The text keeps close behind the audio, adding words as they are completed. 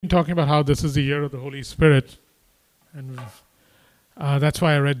talking about how this is the year of the Holy Spirit, and that's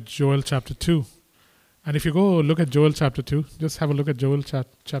why I read Joel chapter 2. And if you go look at Joel chapter 2, just have a look at Joel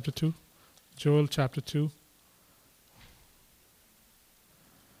chapter 2. Joel chapter 2.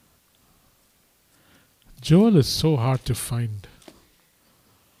 Joel is so hard to find.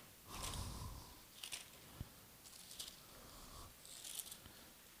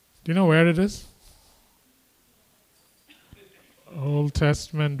 Do you know where it is? Old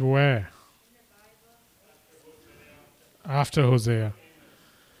Testament where? After Hosea.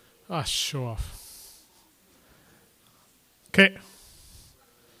 Show off. Okay.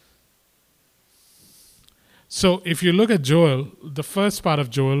 So if you look at Joel, the first part of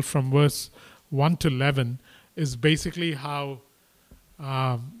Joel from verse 1 to 11 is basically how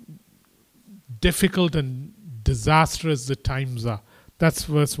difficult and disastrous the times are. That's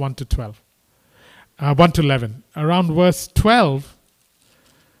verse 1 to 12. 1 to 11. Around verse 12,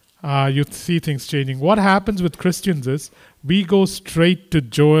 you see things changing. What happens with Christians is we go straight to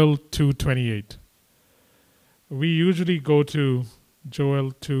Joel 2:28. We usually go to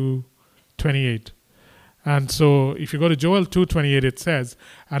Joel 2:28. And so if you go to Joel 2:28, it says,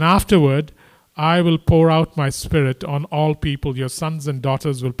 "And afterward I will pour out my spirit on all people. Your sons and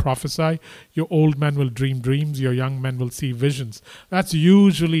daughters will prophesy. Your old men will dream dreams. Your young men will see visions." That's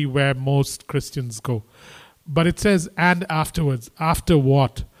usually where most Christians go. But it says, and afterwards. After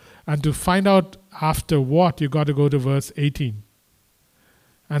what? And to find out after what, you got to go to verse 18.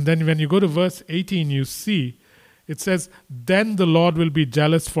 And then when you go to verse 18, you see, it says, "Then the Lord will be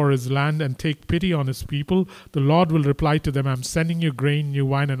jealous for his land and take pity on his people. The Lord will reply to them, I'm sending you grain, new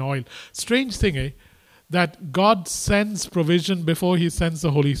wine, and oil." Strange thing, that God sends provision before he sends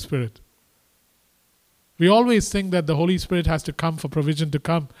the Holy Spirit. We always think that the Holy Spirit has to come for provision to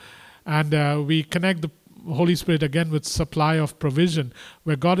come. And we connect the Holy Spirit again with supply of provision,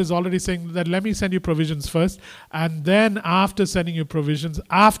 where God is already saying that let me send you provisions first, and then after sending you provisions,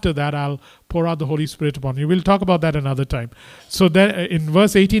 after that I'll pour out the Holy Spirit upon you. We'll talk about that another time. So then in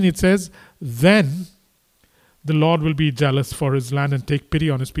verse 18 it says, "Then the Lord will be jealous for his land and take pity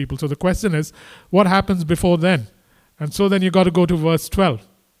on his people." So the question is, what happens before then? And so then you got to go to verse 12.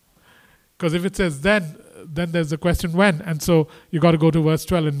 Because if it says then there's the question when. And so you got to go to verse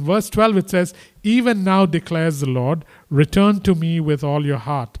 12. In verse 12 it says, "Even now declares the Lord, return to me with all your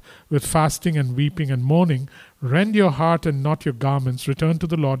heart, with fasting and weeping and mourning. Rend your heart and not your garments. Return to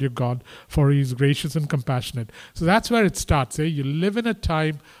the Lord your God, for he is gracious and compassionate." So that's where it starts. You live in a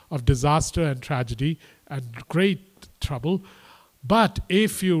time of disaster and tragedy and great trouble. But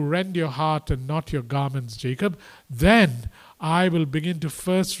if you rend your heart and not your garments, Jacob, then I will begin to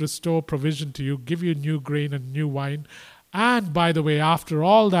first restore provision to you, give you new grain and new wine. And by the way, after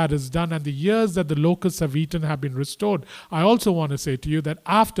all that is done and the years that the locusts have eaten have been restored, I also want to say to you that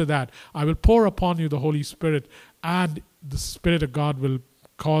after that, I will pour upon you the Holy Spirit, and the Spirit of God will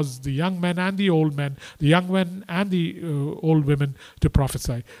cause the young men and the old men, the young men and the old women to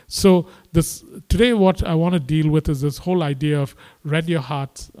prophesy. So today what I want to deal with is this whole idea of rend your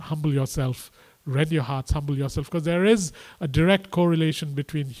hearts, humble yourself. Rend your hearts, humble yourself, because there is a direct correlation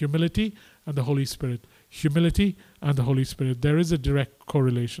between humility and the Holy Spirit. Humility and the Holy Spirit. There is a direct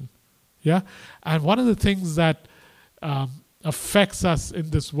correlation. Yeah? And one of the things that affects us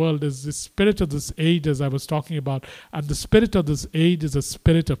in this world is the spirit of this age, as I was talking about. And the spirit of this age is a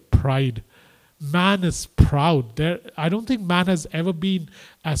spirit of pride. Man is proud. I don't think man has ever been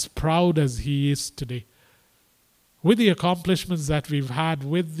as proud as he is today. With the accomplishments that we've had,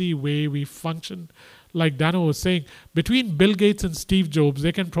 with the way we function, like Dano was saying, between Bill Gates and Steve Jobs,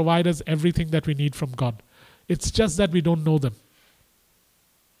 they can provide us everything that we need from God. It's just that we don't know them.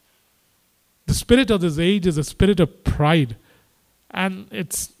 The spirit of this age is a spirit of pride. And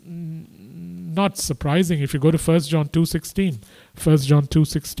it's not surprising if you go to 1 John 2:16. 1 John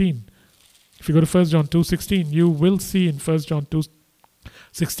 2:16. If you go to 1 John 2:16, you will see in 1 John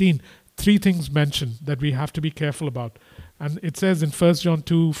 2:16 three things mentioned that we have to be careful about. And it says in 1 John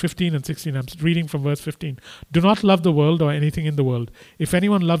 2:15 and 16, I'm reading from verse 15, "Do not love the world or anything in the world. If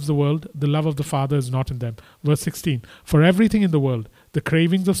anyone loves the world, the love of the Father is not in them." Verse 16, "For everything in the world, the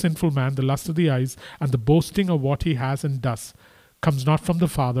cravings of sinful man, the lust of the eyes, and the boasting of what he has and does, comes not from the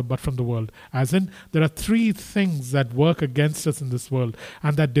Father, but from the world." As in, there are three things that work against us in this world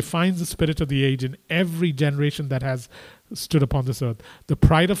and that defines the spirit of the age in every generation that has stood upon this earth. The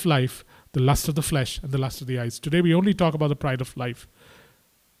pride of life, the lust of the flesh, and the lust of the eyes. Today we only talk about the pride of life.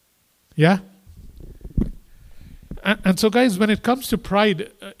 Yeah? And so guys, when it comes to pride,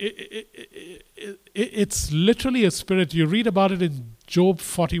 it's literally a spirit. You read about it in Job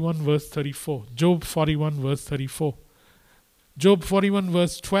 41 verse 34. Job 41 verse 34. Job 41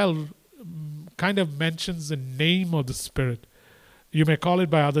 verse 12 kind of mentions the name of the Spirit. You may call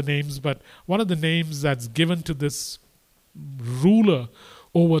it by other names, but one of the names that's given to this ruler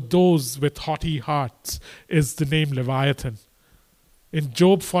over those with haughty hearts is the name Leviathan. In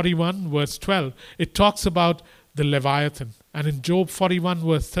Job 41 verse 12, it talks about the Leviathan. And in Job 41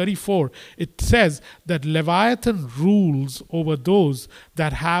 verse 34, it says that Leviathan rules over those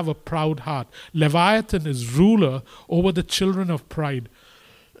that have a proud heart. Leviathan is ruler over the children of pride.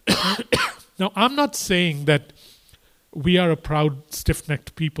 Now, I'm not saying that we are a proud,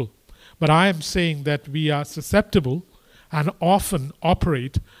 stiff-necked people, but I am saying that we are susceptible and often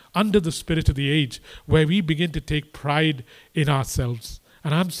operate under the spirit of the age, where we begin to take pride in ourselves.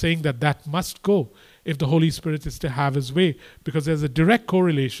 And I'm saying that that must go if the Holy Spirit is to have his way, because there's a direct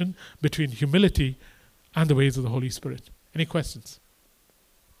correlation between humility and the ways of the Holy Spirit. Any questions?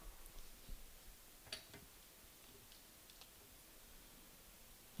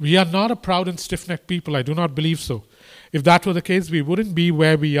 We are not a proud and stiff-necked people. I do not believe so. If that were the case, we wouldn't be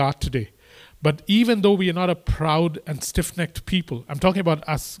where we are today. But even though we are not a proud and stiff-necked people, I'm talking about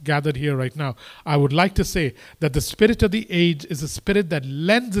us gathered here right now, I would like to say that the spirit of the age is a spirit that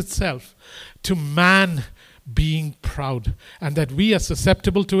lends itself to man being proud, and that we are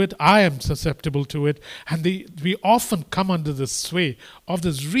susceptible to it. I am susceptible to it, and we often come under the sway of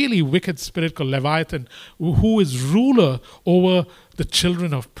this really wicked spirit called Leviathan, who is ruler over the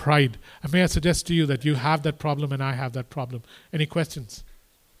children of pride. And may I suggest to you that you have that problem and I have that problem. Any questions?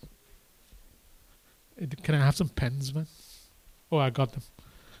 Can I have some pens, man? Oh, I got them.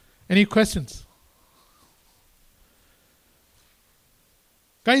 Any questions?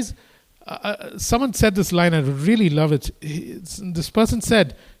 Guys, someone said this line, I really love it. This person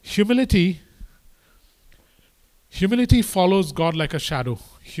said, humility follows God like a shadow.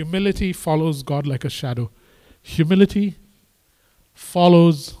 Humility follows God like a shadow. Humility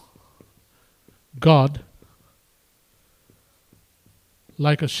follows God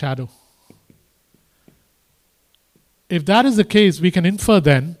like a shadow. If that is the case, we can infer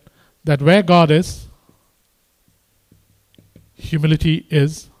then that where God is, humility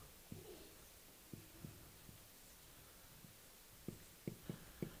is.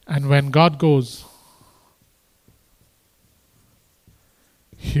 And when God goes,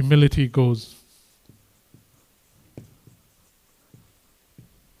 humility goes.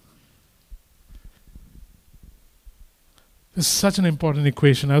 This is such an important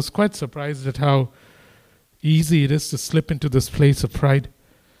equation. I was quite surprised at how easy it is to slip into this place of pride.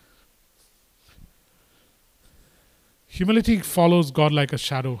 Humility follows God like a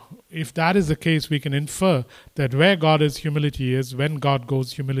shadow. If that is the case, we can infer that where God is, humility is. When God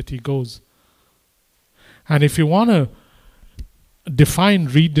goes, humility goes. And if you want to define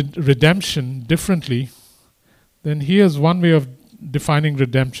redemption differently, then here's one way of defining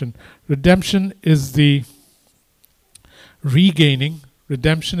redemption. Redemption is the regaining.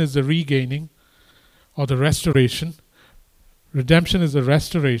 Redemption is the regaining or the restoration. Redemption is the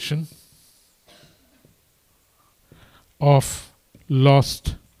restoration of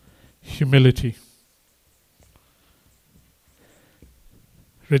lost humility.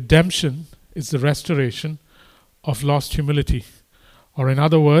 Redemption is the restoration of lost humility. Or in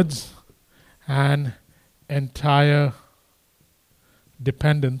other words, an entire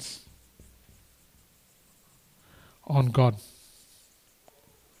dependence on God.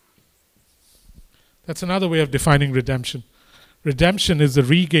 That's another way of defining redemption. Redemption is the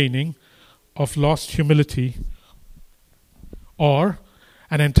regaining of lost humility or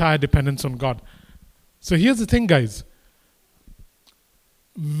an entire dependence on God. So here's the thing, guys.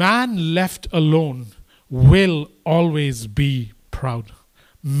 Man left alone will always be proud.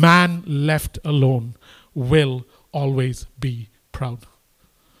 Man left alone will always be proud.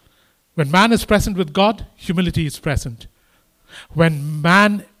 When man is present with God, humility is present. When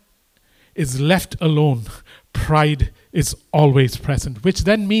man is left alone, pride is always present, which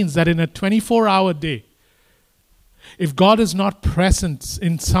then means that in a 24-hour day, if God is not present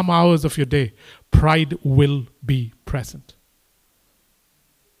in some hours of your day, pride will be present.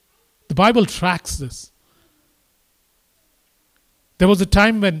 The Bible tracks this. There was a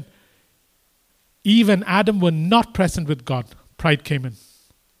time when Eve and Adam were not present with God. Pride came in.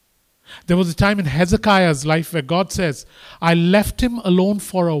 There was a time in Hezekiah's life where God says, I left him alone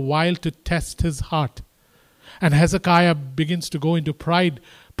for a while to test his heart. And Hezekiah begins to go into pride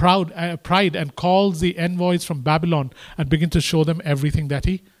and calls the envoys from Babylon and begin to show them everything that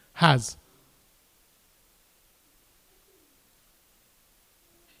he has.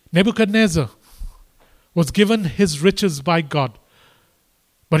 Nebuchadnezzar was given his riches by God,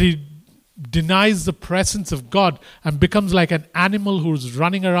 but he denies the presence of God and becomes like an animal who's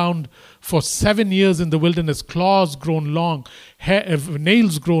running around for 7 years in the wilderness, claws grown long,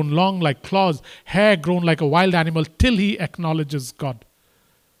 nails grown long like claws, hair grown like a wild animal, till he acknowledges God.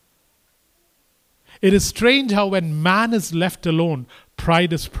 It is strange how when man is left alone,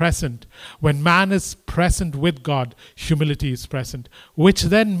 pride is present. When man is present with God, humility is present. Which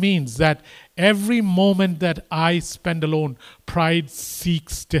then means that every moment that I spend alone, pride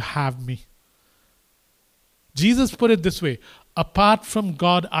seeks to have me. Jesus put it this way: apart from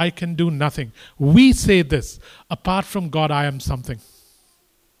God, I can do nothing. We say this: apart from God, I am something.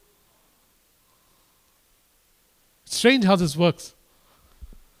 Strange how this works.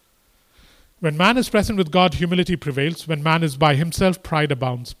 When man is present with God, humility prevails. When man is by himself, pride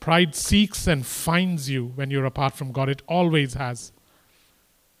abounds. Pride seeks and finds you when you're apart from God. It always has.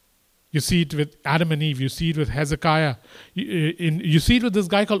 You see it with Adam and Eve. You see it with Hezekiah. You see it with this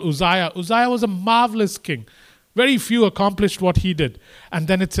guy called Uzziah. Uzziah was a marvelous king. Very few accomplished what he did. And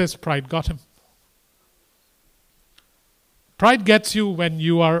then it says pride got him. Pride gets you when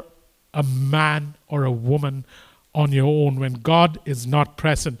you are a man or a woman on your own, when God is not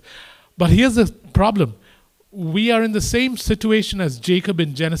present. But here's the problem. We are in the same situation as Jacob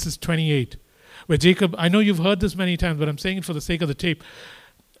in Genesis 28. Where Jacob, I know you've heard this many times, but I'm saying it for the sake of the tape.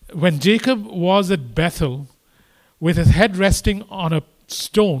 When Jacob was at Bethel, with his head resting on a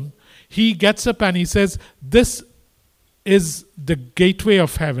stone, he gets up and he says, this is the gateway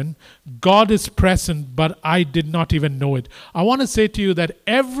of heaven. God is present, but I did not even know it. I want to say to you that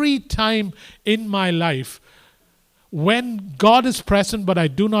every time in my life, when God is present but I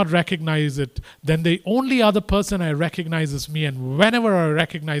do not recognize it, then the only other person I recognize is me. And whenever I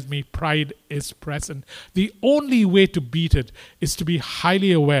recognize me, pride is present. The only way to beat it is to be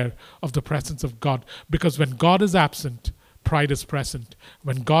highly aware of the presence of God. Because when God is absent, pride is present.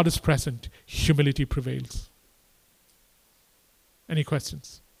 When God is present, humility prevails. Any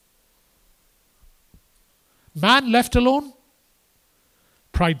questions? Man left alone,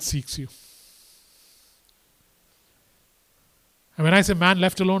 pride seeks you. And when I say man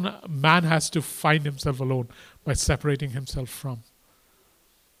left alone, man has to find himself alone by separating himself from.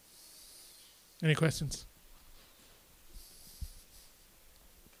 Any questions?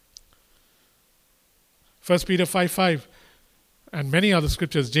 First Peter 5:5 and many other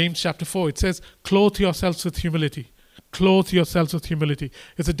scriptures, James chapter 4, it says, clothe yourselves with humility. Clothe yourselves with humility.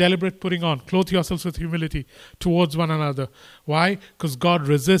 It's a deliberate putting on. Clothe yourselves with humility towards one another. Why? Because God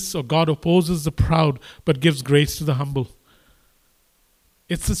resists or God opposes the proud but gives grace to the humble.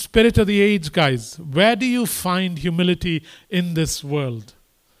 It's the spirit of the age, guys. Where do you find humility in this world?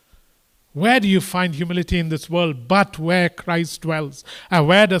 Where do you find humility in this world but where Christ dwells? And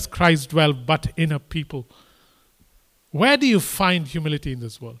where does Christ dwell but in a people? Where do you find humility in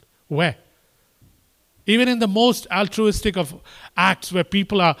this world? Where? Even in the most altruistic of acts where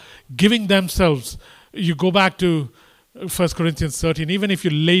people are giving themselves, you go back to 1 Corinthians 13, even if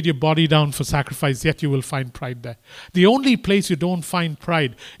you laid your body down for sacrifice, yet you will find pride there. The only place you don't find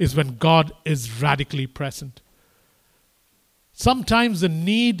pride is when God is radically present. Sometimes the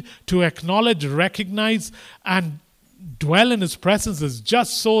need to acknowledge, recognize, and dwell in His presence is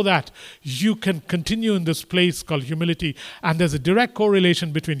just so that you can continue in this place called humility. And there's a direct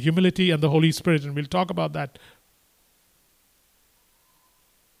correlation between humility and the Holy Spirit, and we'll talk about that.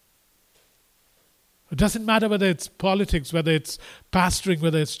 It doesn't matter whether it's politics, whether it's pastoring,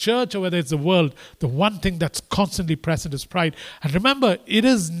 whether it's church, or whether it's the world. The one thing that's constantly present is pride. And remember, it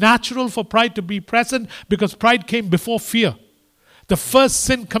is natural for pride to be present because pride came before fear. The first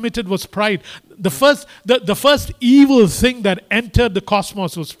sin committed was pride. The first evil thing that entered the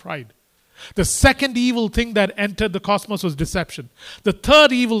cosmos was pride. The second evil thing that entered the cosmos was deception. The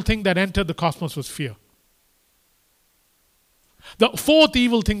third evil thing that entered the cosmos was fear. The fourth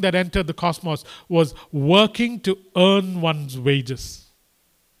evil thing that entered the cosmos was working to earn one's wages.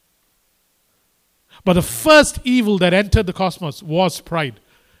 But the first evil that entered the cosmos was pride.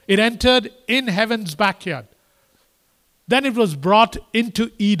 It entered in heaven's backyard. Then it was brought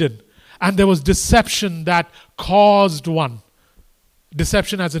into Eden. And there was deception that caused one.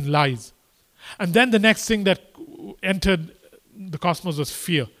 Deception as in lies. And then the next thing that entered the cosmos was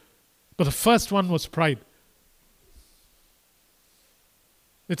fear. But the first one was pride.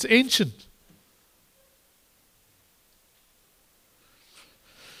 It's ancient.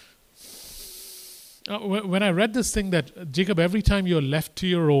 When I read this thing that, Jacob, every time you're left to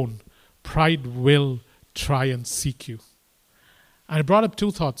your own, pride will try and seek you. And I brought up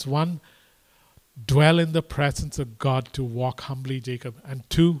two thoughts. One, dwell in the presence of God to walk humbly, Jacob. And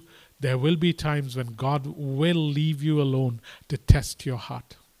two, there will be times when God will leave you alone to test your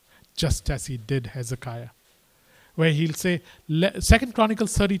heart. just as he did Hezekiah. Where he'll say, 2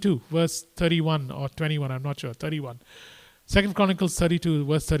 Chronicles 32, verse 31 or 21, I'm not sure, 31. 2 Chronicles 32,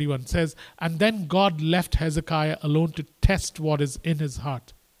 verse 31 says, and then God left Hezekiah alone to test what is in his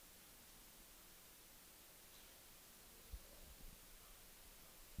heart.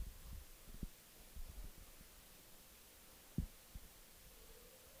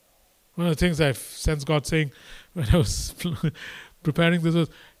 One of the things I've sensed God saying when I was preparing this was,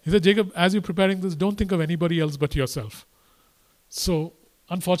 he said, Jacob, as you're preparing this, don't think of anybody else but yourself. So,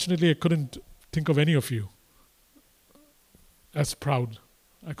 unfortunately, I couldn't think of any of you as proud.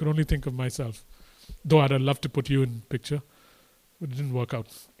 I could only think of myself. Though I'd have loved to put you in picture, but it didn't work out.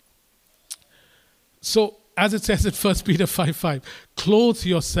 So, as it says in 1 Peter 5:5, clothe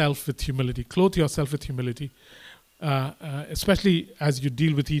yourself with humility. Clothe yourself with humility. Especially as you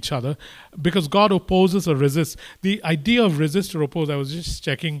deal with each other, because God opposes or resists. The idea of resist or oppose, I was just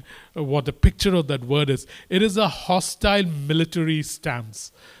checking what the picture of that word is. It is a hostile military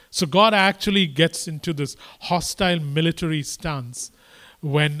stance. So God actually gets into this hostile military stance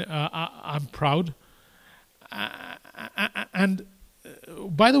when I'm proud. And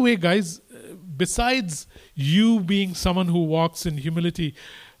by the way, guys, besides you being someone who walks in humility,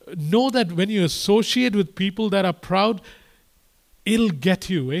 know that when you associate with people that are proud, it'll get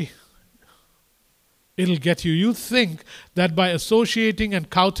you, It'll get you. You think that by associating and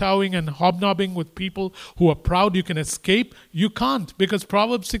kowtowing and hobnobbing with people who are proud, you can escape. You can't, because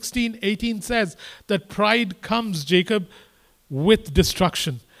Proverbs 16:18 says that pride comes, Jacob, with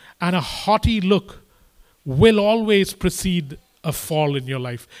destruction, and a haughty look will always precede a fall in your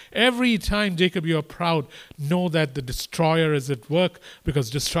life. Every time, Jacob, you are proud, know that the destroyer is at work,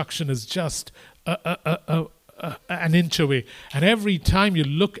 because destruction is just an inch away. And every time you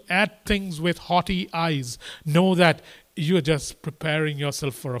look at things with haughty eyes, know that you are just preparing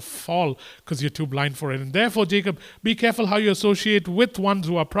yourself for a fall because you're too blind for it. And therefore, Jacob, be careful how you associate with ones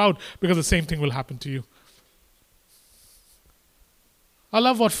who are proud, because the same thing will happen to you. I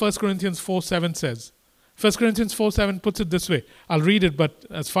love what 1 Corinthians 4:7 says. 1 Corinthians 4:7 puts it this way. I'll read it, but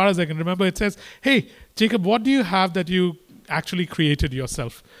as far as I can remember, it says, hey, Jacob, what do you have that you actually created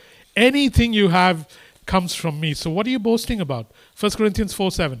yourself? Anything you have comes from me. So what are you boasting about? 1 Corinthians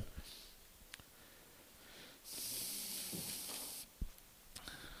 4:7.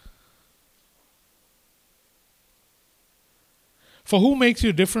 For who makes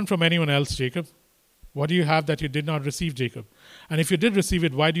you different from anyone else, Jacob? What do you have that you did not receive, Jacob? And if you did receive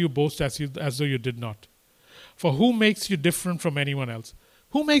it, why do you boast as though you did not? For who makes you different from anyone else?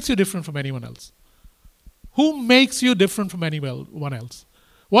 Who makes you different from anyone else? Who makes you different from anyone else?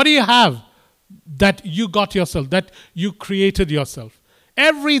 What do you have that you got yourself, that you created yourself?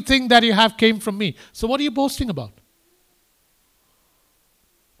 Everything that you have came from me. So what are you boasting about?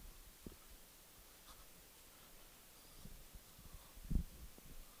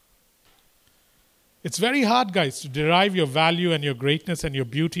 It's very hard, guys, to derive your value and your greatness and your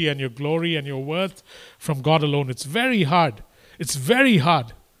beauty and your glory and your worth from God alone. It's very hard. It's very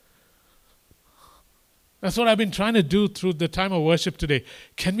hard. That's what I've been trying to do through the time of worship today.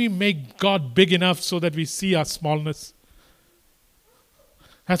 Can we make God big enough so that we see our smallness?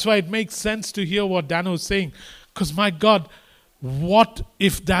 That's why it makes sense to hear what Dano is saying. Because my God, what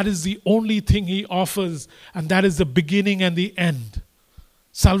if that is the only thing He offers, and that is the beginning and the end?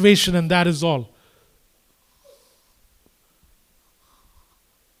 Salvation, and that is all.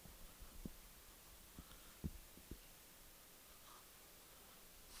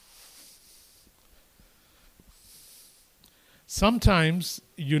 Sometimes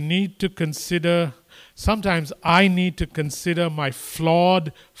I need to consider my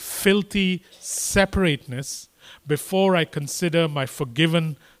flawed, filthy separateness before I consider my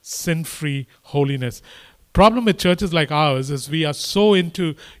forgiven, sin-free holiness. Problem with churches like ours is we are so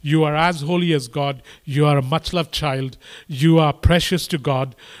into, you are as holy as God, you are a much-loved child, you are precious to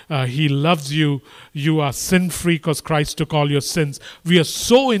God, He loves you, you are sin-free because Christ took all your sins. We are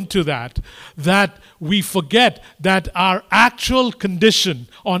so into that we forget that our actual condition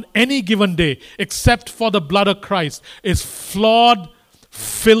on any given day, except for the blood of Christ, is flawed,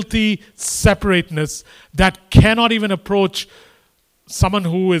 filthy separateness that cannot even approach someone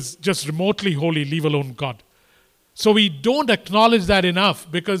who is just remotely holy, leave alone God. So we don't acknowledge that enough,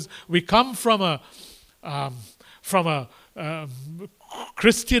 because we come from a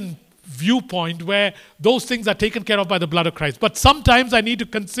Christian viewpoint where those things are taken care of by the blood of Christ. But sometimes I need to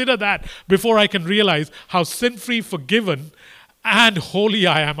consider that before I can realize how sin-free, forgiven, and holy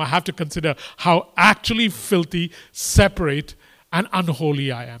I am. I have to consider how actually filthy, separate, and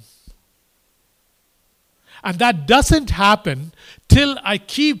unholy I am. And that doesn't happen till I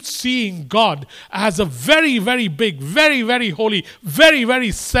keep seeing God as a very, very big, very, very holy, very,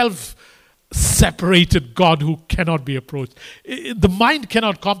 very self-separated God who cannot be approached. The mind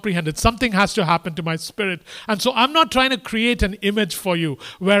cannot comprehend it. Something has to happen to my spirit. And so I'm not trying to create an image for you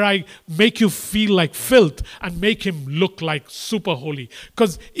where I make you feel like filth and make him look like super holy.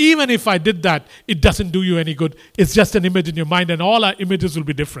 Because even if I did that, it doesn't do you any good. It's just an image in your mind, and all our images will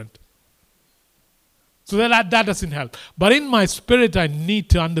be different. So that doesn't help. But in my spirit, I need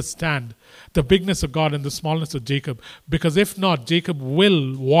to understand the bigness of God and the smallness of Jacob. Because if not, Jacob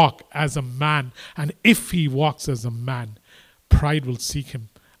will walk as a man. And if he walks as a man, pride will seek him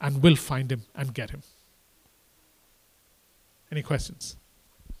and will find him and get him. Any questions?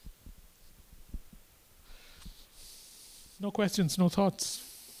 No questions, no thoughts.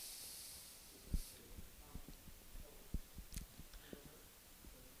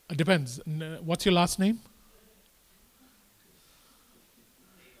 It depends. What's your last name?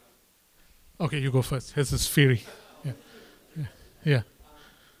 Okay, you go first. Here's this Fury. Yeah. Yeah.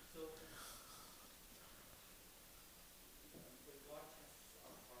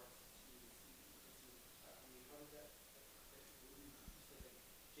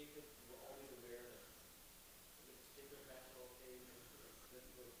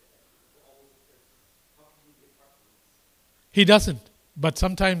 He doesn't. But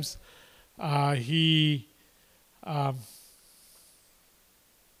sometimes he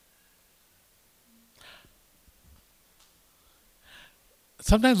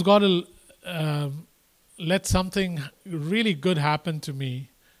sometimes God will let something really good happen to me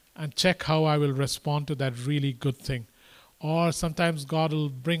and check how I will respond to that really good thing. Or sometimes God will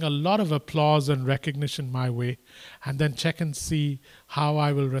bring a lot of applause and recognition my way and then check and see how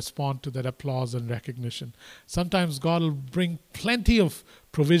I will respond to that applause and recognition. Sometimes God will bring plenty of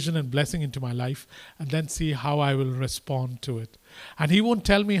provision and blessing into my life and then see how I will respond to it. And he won't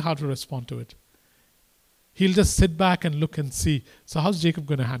tell me how to respond to it. He'll just sit back and look and see. So how's Jacob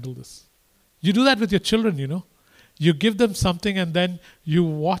going to handle this? You do that with your children, you know. You give them something and then you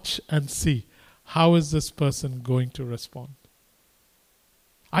watch and see. How is this person going to respond?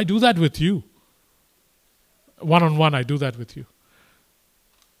 I do that with you. One-on-one, I do that with you.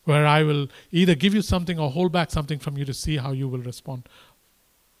 Where I will either give you something or hold back something from you to see how you will respond.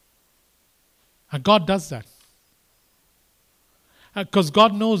 And God does that. Because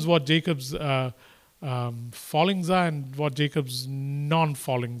God knows what Jacob's fallings are and what Jacob's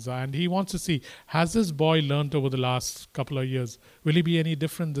non-fallings are. And he wants to see, has this boy learned over the last couple of years? Will he be any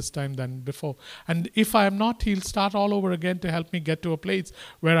different this time than before? And if I am not, he'll start all over again to help me get to a place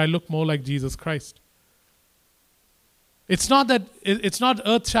where I look more like Jesus Christ. It's not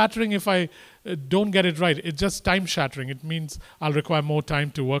earth-shattering if I don't get it right. It's just time-shattering. It means I'll require more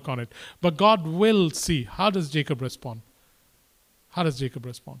time to work on it. But God will see. How does Jacob respond? How does Jacob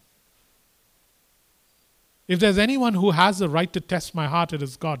respond? If there's anyone who has the right to test my heart, it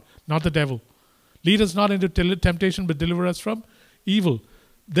is God, not the devil. Lead us not into temptation, but deliver us from evil.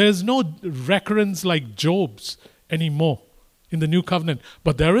 There's no recurrence like Job's anymore in the new covenant.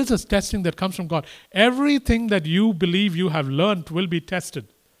 But there is a testing that comes from God. Everything that you believe you have learned will be tested.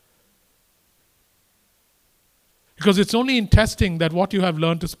 Because it's only in testing that what you have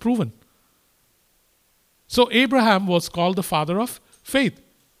learned is proven. So Abraham was called the father of faith.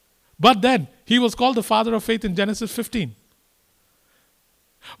 But then, he was called the father of faith in Genesis 15.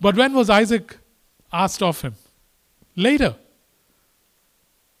 But when was Isaac asked of him? Later.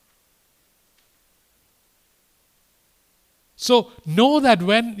 So, know that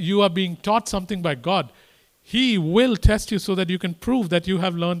when you are being taught something by God, he will test you so that you can prove that you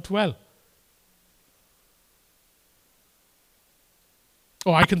have learned well.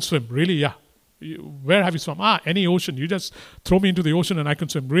 Oh, I can swim. Really? Yeah. Where have you swum? Any ocean. You just throw me into the ocean and I can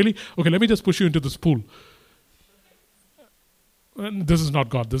swim. Really? Okay, let me just push you into this pool. And this is not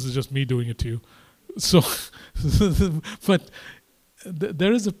God. This is just me doing it to you. So, but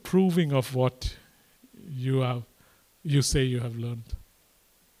there is a proving of what you say you have learned.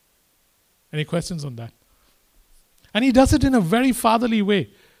 Any questions on that? And he does it in a very fatherly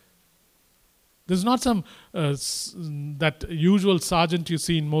way. There's not some that usual sergeant you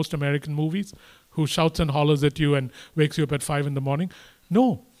see in most American movies who shouts and hollers at you and wakes you up at 5 a.m.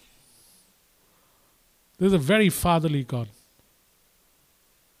 No. There's a very fatherly God.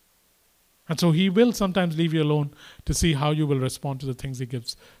 And so he will sometimes leave you alone to see how you will respond to the things he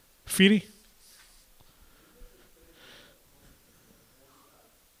gives. Firi?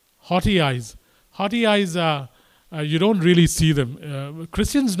 Haughty eyes. Haughty eyes are... you don't really see them.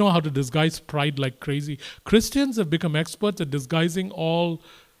 Christians know how to disguise pride like crazy. Christians have become experts at disguising all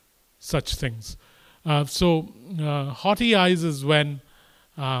such things. Haughty eyes is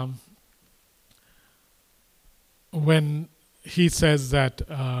um, when he says that,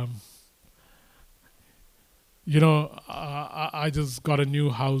 I just got a new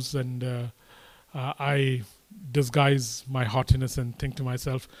house and I disguise my haughtiness and think to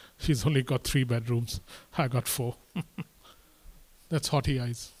myself, she's only got 3 bedrooms. I got 4. That's haughty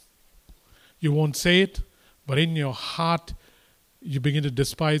eyes. You won't say it, but in your heart, you begin to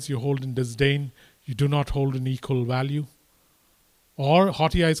despise, you hold in disdain, you do not hold in equal value. Or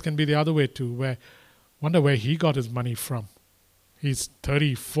haughty eyes can be the other way too, where wonder where he got his money from. He's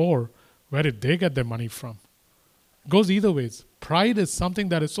 34. Where did they get their money from? It goes either ways. Pride is something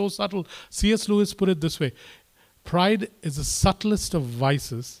that is so subtle. C.S. Lewis put it this way. Pride is the subtlest of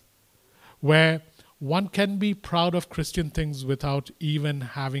vices where one can be proud of Christian things without even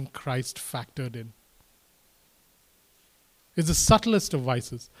having Christ factored in. It's the subtlest of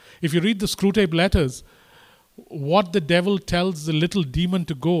vices. If you read the Screwtape letters, what the devil tells the little demon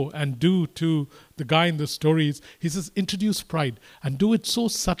to go and do to the guy in the stories, he says, introduce pride and do it so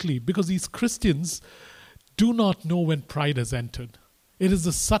subtly because these Christians do not know when pride has entered. It is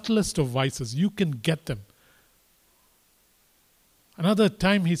the subtlest of vices. You can get them. Another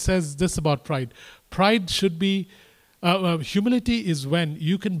time he says this about pride. Pride should be, humility is when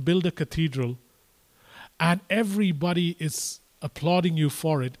you can build a cathedral and everybody is applauding you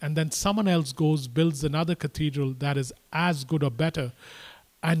for it, and then someone else goes, builds another cathedral that is as good or better,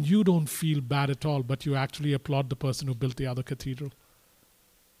 and you don't feel bad at all, but you actually applaud the person who built the other cathedral.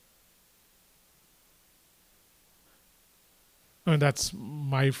 And that's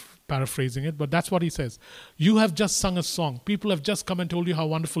my paraphrasing it, but that's what he says. You have just sung a song. People have just come and told you how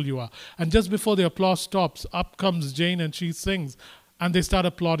wonderful you are. And just before the applause stops, up comes Jane and she sings, and they start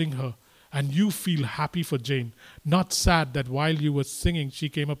applauding her. And you feel happy for Jane, not sad that while you were singing, she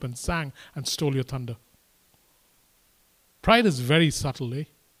came up and sang and stole your thunder. Pride is very subtle, eh?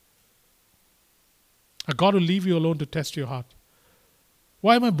 God will leave you alone to test your heart.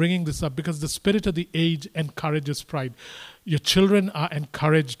 Why am I bringing this up? Because the spirit of the age encourages pride. Your children are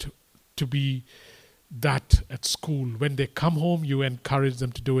encouraged to be that at school. When they come home, you encourage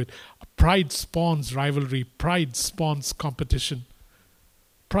them to do it. Pride spawns rivalry. Pride spawns competition.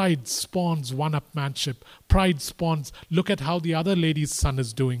 Pride spawns one-upmanship. Pride spawns, look at how the other lady's son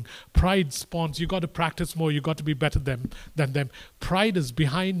is doing. Pride spawns, you got to practice more, you got to be better than them. Pride is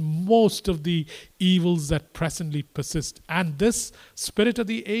behind most of the evils that presently persist. And this spirit of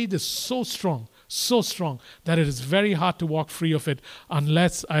the age is so strong, that it is very hard to walk free of it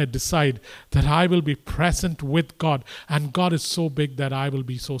unless I decide that I will be present with God. And God is so big that I will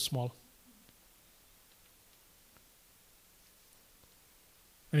be so small.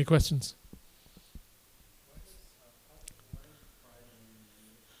 Any questions?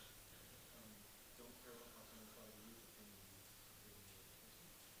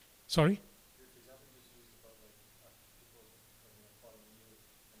 Sorry?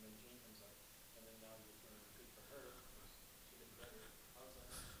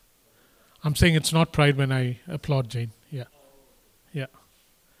 I'm saying it's not pride when I applaud Jane. Yeah. Yeah.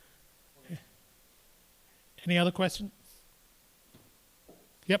 Any other question?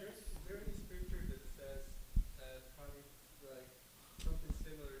 Yep. Is there any scripture that says pride, like something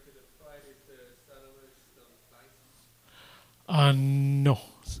similar to the pride is the subtlest of vices? No,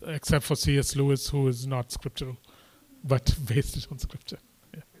 except for C.S. Lewis, who is not scriptural, but based it on scripture.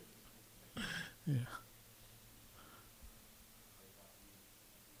 Yeah. Yeah.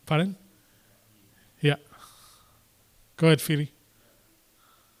 Pardon? Yeah. Go ahead, Philly.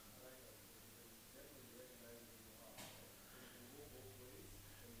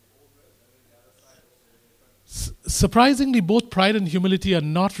 Surprisingly, both pride and humility are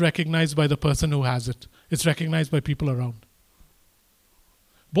not recognized by the person who has it. It's recognized by people around.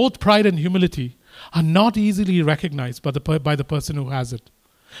 Both pride and humility are not easily recognized by the person who has it.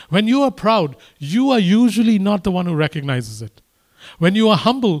 When you are proud, you are usually not the one who recognizes it. When you are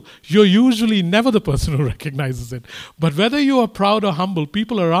humble, you're usually never the person who recognizes it. But whether you are proud or humble,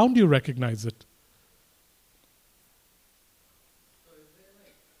 people around you recognize it.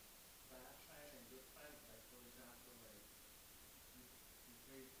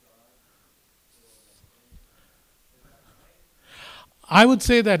 I would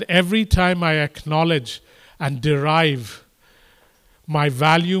say that every time I acknowledge and derive my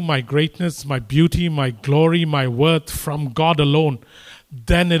value, my greatness, my beauty, my glory, my worth from God alone,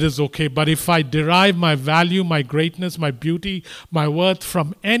 then it is okay. But if I derive my value, my greatness, my beauty, my worth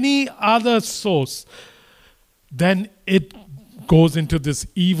from any other source, then it goes into this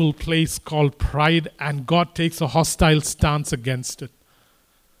evil place called pride, and God takes a hostile stance against it.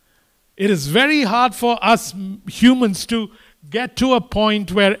 It is very hard for us humans to get to a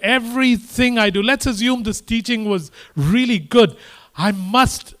point where everything I do, let's assume this teaching was really good. I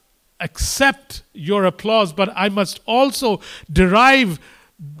must accept your applause, but I must also derive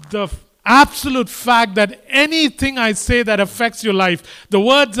the absolute fact that anything I say that affects your life, the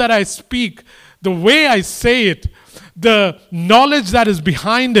words that I speak, the way I say it, the knowledge that is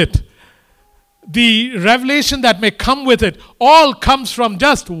behind it, the revelation that may come with it, all comes from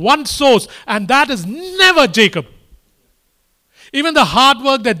just one source, and that is never Jacob. Even the hard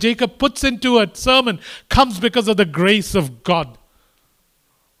work that Jacob puts into a sermon comes because of the grace of God.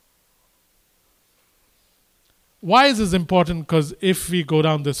 Why is this important? Because if we go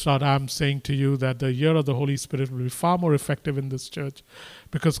down this route, I'm saying to you that the year of the Holy Spirit will be far more effective in this church.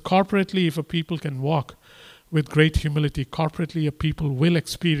 Because corporately, if a people can walk with great humility, corporately a people will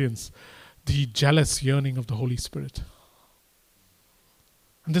experience the jealous yearning of the Holy Spirit.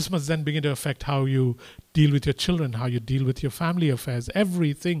 And this must then begin to affect how you deal with your children, how you deal with your family affairs.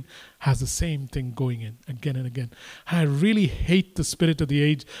 Everything has the same thing going in again and again. And I really hate the spirit of the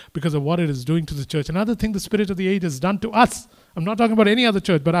age because of what it is doing to the church. Another thing the spirit of the age has done to us, I'm not talking about any other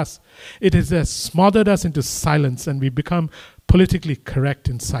church but us, it has smothered us into silence and we become politically correct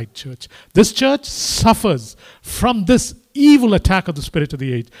inside church. This church suffers from this evil attack of the spirit of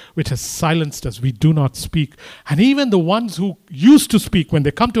the age, which has silenced us. We do not speak. And even the ones who used to speak, when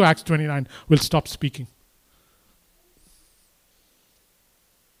they come to Acts 29, will stop speaking.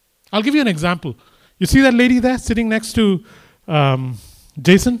 I'll give you an example. You see that lady there sitting next to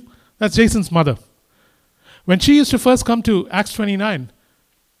Jason? That's Jason's mother. When she used to first come to Acts 29,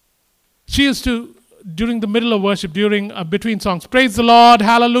 she used to, during the middle of worship, during between songs, praise the Lord,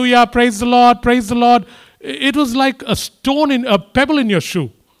 hallelujah, praise the Lord, praise the Lord. It was like a pebble in your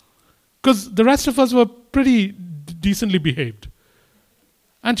shoe. Because the rest of us were pretty decently behaved.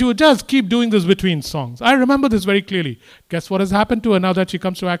 And she would just keep doing this between songs. I remember this very clearly. Guess what has happened to her now that she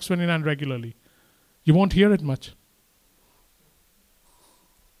comes to Acts 29 regularly? You won't hear it much.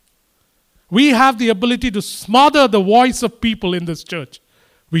 We have the ability to smother the voice of people in this church.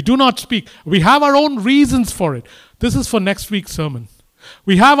 We do not speak. We have our own reasons for it. This is for next week's sermon.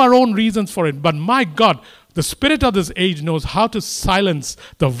 We have our own reasons for it. But my God, the spirit of this age knows how to silence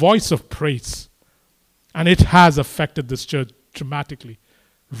the voice of praise. And it has affected this church dramatically,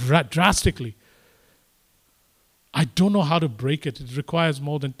 drastically. I don't know how to break it. It requires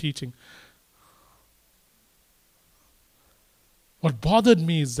more than teaching. What bothered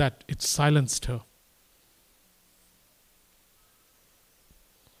me is that it silenced her.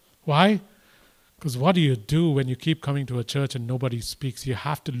 Why? Because what do you do when you keep coming to a church and nobody speaks? You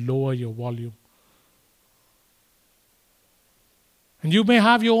have to lower your volume. And you may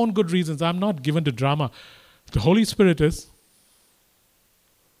have your own good reasons. I'm not given to drama. The Holy Spirit is.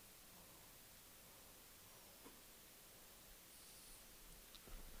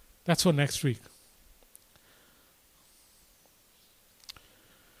 That's for next week.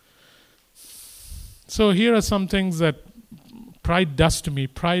 So here are some things that pride does to me.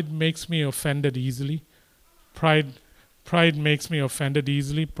 Pride makes me offended easily. Pride makes me offended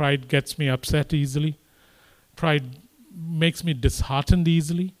easily. Pride gets me upset easily. Pride makes me disheartened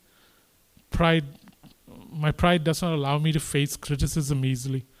easily. My pride does not allow me to face criticism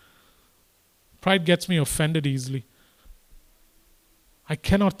easily. Pride gets me offended easily. I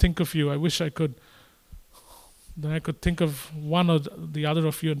cannot think of you. I wish I could. Then I could think of one or the other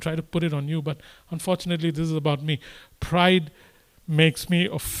of you and try to put it on you. But unfortunately, this is about me. Pride makes me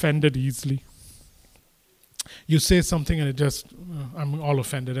offended easily. You say something and I'm all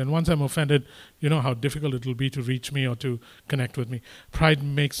offended. And once I'm offended, you know how difficult it will be to reach me or to connect with me. Pride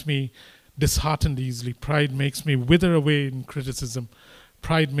makes me disheartened easily. Pride makes me wither away in criticism.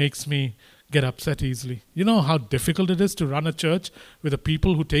 Pride makes me get upset easily. You know how difficult it is to run a church with a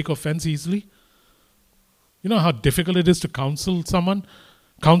people who take offense easily? You know how difficult it is to counsel someone?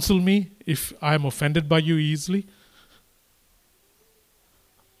 Counsel me if I am offended by you easily?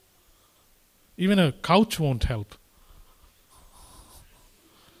 Even a couch won't help.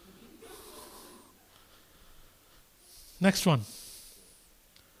 Next one.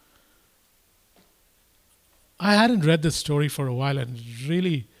 I hadn't read this story for a while and it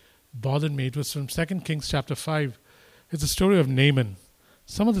really bothered me. It was from 2 Kings chapter 5. It's the story of Naaman.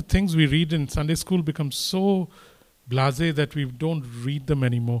 Some of the things we read in Sunday school become so blasé that we don't read them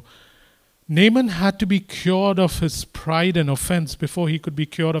anymore. Naaman had to be cured of his pride and offense before he could be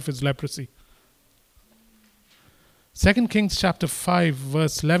cured of his leprosy. 2 Kings chapter 5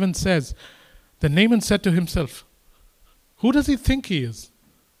 verse 11 says, then Naaman said to himself, who does he think he is?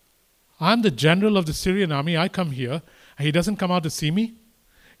 I'm the general of the Syrian army. I come here and he doesn't come out to see me.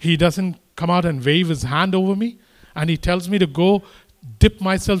 He doesn't come out and wave his hand over me, and he tells me to go dip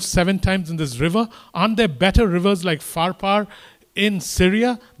myself 7 times in this river. Aren't there better rivers like Pharpar in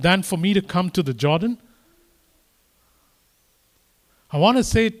Syria than for me to come to the Jordan? I want to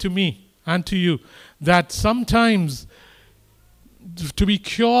say to me and to you that sometimes to be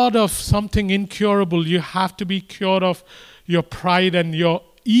cured of something incurable, you have to be cured of your pride and your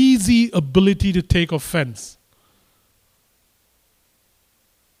easy ability to take offense.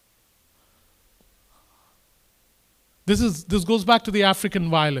 This goes back to the African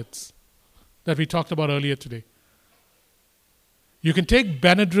violets that we talked about earlier today. You can take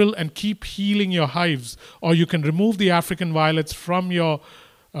Benadryl and keep healing your hives, or you can remove the African violets from your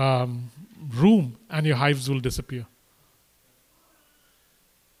room and your hives will disappear.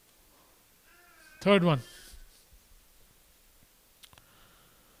 Third one.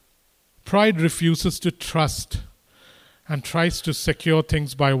 Pride refuses to trust and tries to secure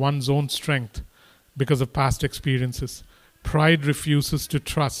things by one's own strength because of past experiences. Pride refuses to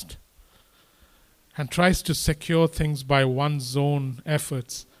trust and tries to secure things by one's own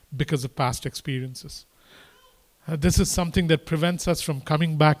efforts because of past experiences. This is something that prevents us from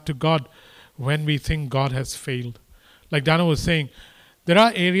coming back to God when we think God has failed. Like Dana was saying, there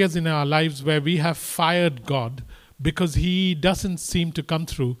are areas in our lives where we have fired God because He doesn't seem to come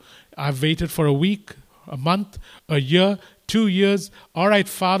through. I've waited for a week, a month, a year, 2 years. All right,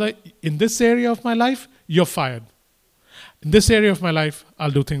 Father, in this area of my life, you're fired. In this area of my life,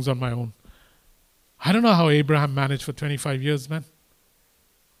 I'll do things on my own. I don't know how Abraham managed for 25 years, man.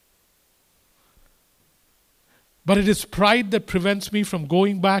 But it is pride that prevents me from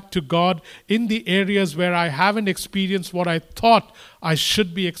going back to God in the areas where I haven't experienced what I thought I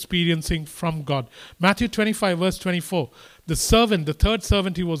should be experiencing from God. Matthew 25 verse 24. The servant, the third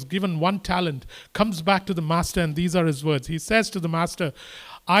servant, he was given 1 talent, comes back to the master, and these are his words. He says to the master,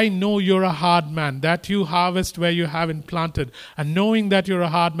 I know you're a hard man, that you harvest where you haven't planted. And knowing that you're a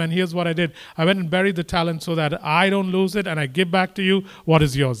hard man, here's what I did. I went and buried the talent so that I don't lose it, and I give back to you what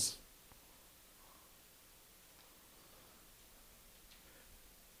is yours.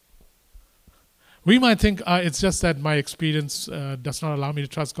 We might think it's just that my experience does not allow me to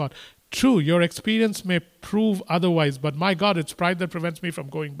trust God. True, your experience may prove otherwise, but my God, it's pride that prevents me from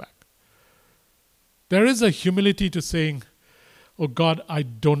going back. There is a humility to saying, oh God, I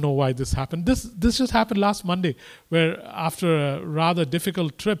don't know why this happened. This just happened last Monday, where after a rather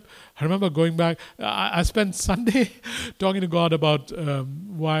difficult trip, I remember going back. I spent Sunday talking to God about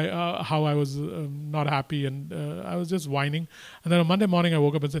how I was not happy, and I was just whining. And then on Monday morning, I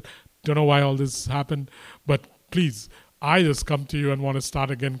woke up and said, don't know why all this happened, but please, I just come to you and want to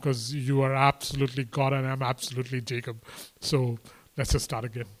start again because you are absolutely God and I'm absolutely Jacob. So let's just start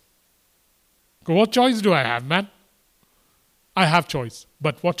again. What choice do I have, man? I have choice,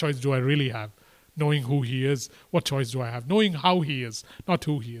 but what choice do I really have? Knowing who He is, what choice do I have? Knowing how He is, not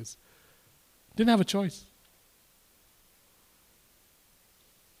who He is. Didn't have a choice.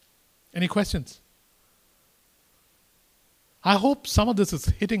 Any questions? I hope some of this is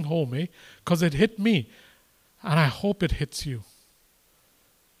hitting home, because it hit me, and I hope it hits you.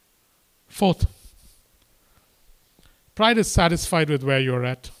 Fourth, pride is satisfied with where you're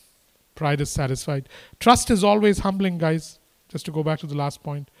at. Pride is satisfied. Trust is always humbling, guys. Just to go back to the last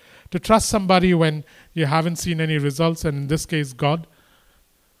point. To trust somebody when you haven't seen any results, and in this case, God,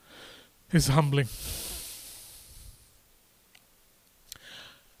 is humbling.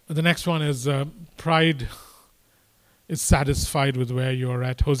 The next one is pride is satisfied with where you're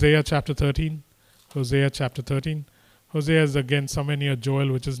at. Hosea chapter 13. Hosea chapter 13. Hosea is again somewhere near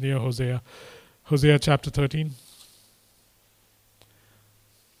Joel, which is near Hosea. Hosea chapter 13.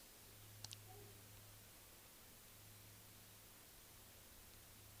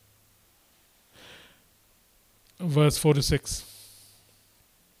 Verse 4 to 6.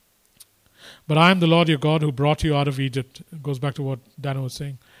 But I am the Lord your God who brought you out of Egypt. It goes back to what Dana was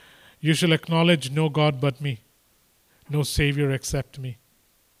saying. You shall acknowledge no God but me, no Savior except me.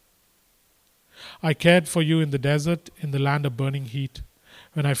 I cared for you in the desert, in the land of burning heat.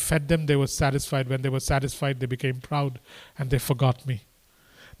 When I fed them, they were satisfied. When they were satisfied, they became proud, and they forgot me.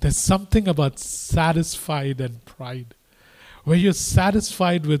 There's something about satisfied and pride. Where you're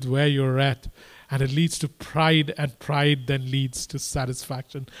satisfied with where you're at, and it leads to pride, and pride then leads to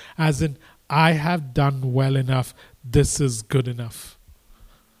satisfaction. As in, I have done well enough. This is good enough.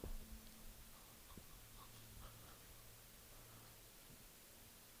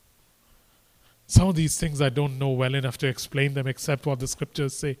 Some of these things I don't know well enough to explain them except what the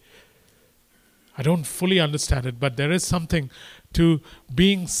scriptures say. I don't fully understand it, but there is something to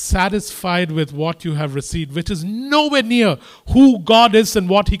being satisfied with what you have received, which is nowhere near who God is and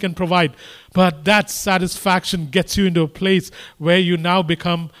what He can provide. But that satisfaction gets you into a place where you now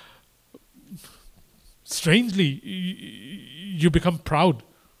become, strangely, you become proud.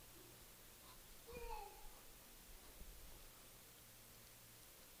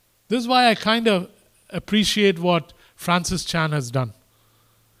 This is why I kind of appreciate what Francis Chan has done.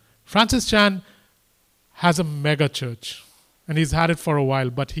 Francis Chan has a mega church, and he's had it for a while,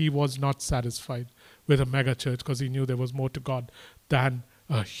 but he was not satisfied with a mega church because he knew there was more to God than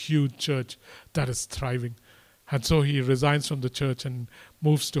a huge church that is thriving. And so he resigns from the church and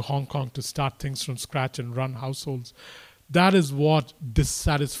moves to Hong Kong to start things from scratch and run households. That is what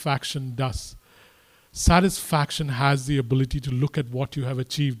dissatisfaction does. Satisfaction has the ability to look at what you have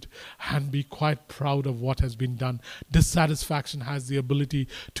achieved and be quite proud of what has been done. Dissatisfaction has the ability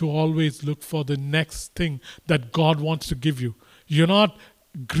to always look for the next thing that God wants to give you. You're not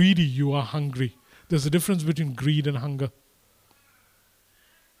greedy, you are hungry. There's a difference between greed and hunger.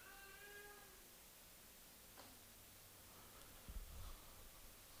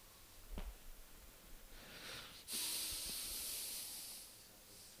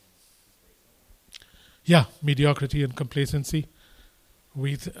 Yeah, mediocrity and complacency.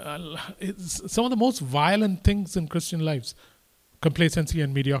 It's some of the most violent things in Christian lives. Complacency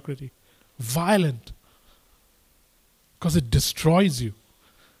and mediocrity. Violent. Because it destroys you.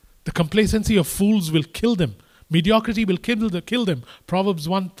 The complacency of fools will kill them. Mediocrity will kill them. Proverbs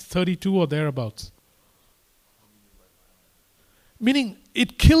 1:32 or thereabouts. Meaning,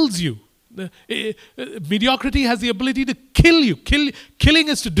 it kills you. Mediocrity has the ability to kill you. Killing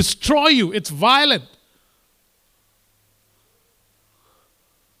is to destroy you. It's violent.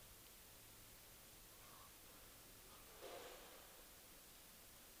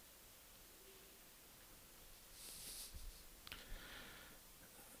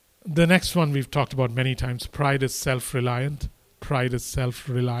 The next one we've talked about many times. Pride is self-reliant. Pride is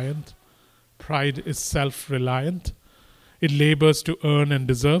self-reliant. Pride is self-reliant. It labors to earn and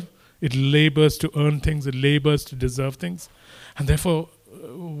deserve. It labors to earn things. It labors to deserve things. And therefore,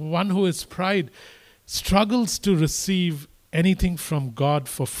 one who is pride struggles to receive anything from God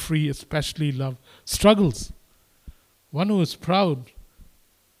for free, especially love. Struggles. One who is proud.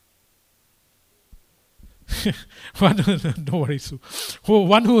 No worries, Sue.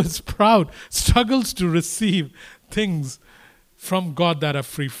 One who is proud struggles to receive things from God that are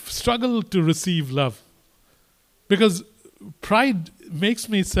free. Struggle to receive love. Because pride makes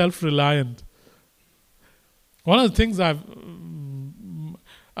me self-reliant. One of the things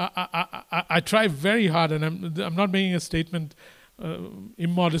I try very hard, and I'm not making a statement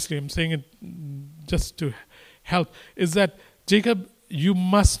immodestly, I'm saying it just to help, is that, Jacob, you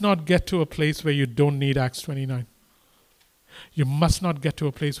must not get to a place where you don't need Acts 29. You must not get to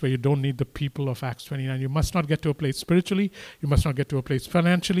a place where you don't need the people of Acts 29. You must not get to a place spiritually. You must not get to a place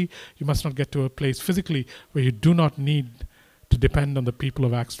financially. You must not get to a place physically where you do not need to depend on the people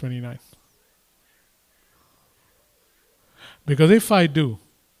of Acts 29. Because if I do,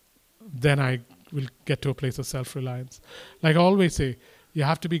 then I will get to a place of self-reliance. Like I always say, you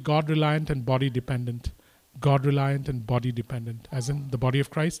have to be God-reliant and body-dependent. God-reliant and body-dependent. As in the body of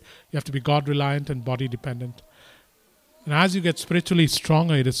Christ, you have to be God-reliant and body-dependent. And as you get spiritually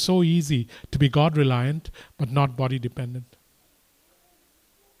stronger, it is so easy to be God-reliant but not body-dependent.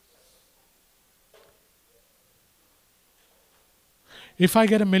 If I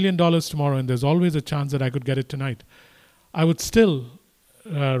get $1 million tomorrow, and there's always a chance that I could get it tonight, I would still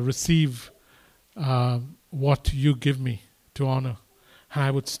receive what you give me to honor. And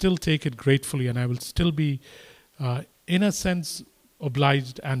I would still take it gratefully, and I will still be, in a sense,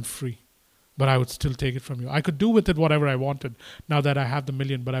 obliged and free. But I would still take it from you. I could do with it whatever I wanted now that I have the $1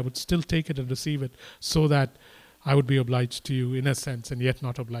 million, but I would still take it and receive it so that I would be obliged to you in a sense and yet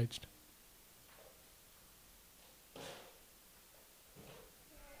not obliged.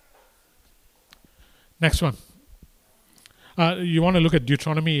 Next one. You want to look at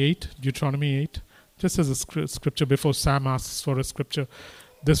Deuteronomy 8? Deuteronomy 8. Just as a scripture before Sam asks for a scripture.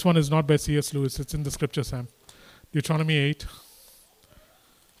 This one is not by C.S. Lewis. It's in the scripture, Sam. Deuteronomy 8,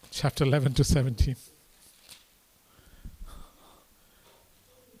 chapter 11 to 17.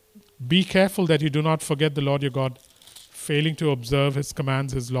 Be careful that you do not forget the Lord your God, failing to observe his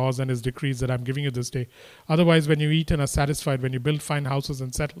commands, his laws, and his decrees that I'm giving you this day. Otherwise, when you eat and are satisfied, when you build fine houses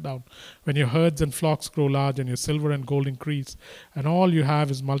and settle down, when your herds and flocks grow large, and your silver and gold increase, and all you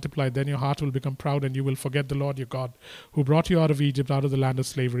have is multiplied, then your heart will become proud, and you will forget the Lord your God, who brought you out of Egypt, out of the land of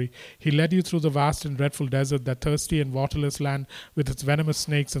slavery. He led you through the vast and dreadful desert, that thirsty and waterless land with its venomous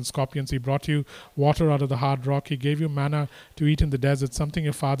snakes and scorpions. He brought you water out of the hard rock. He gave you manna to eat in the desert, something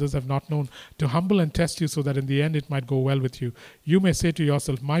your fathers have not known, to humble and test you, so that in the end it might go well with you. You may say to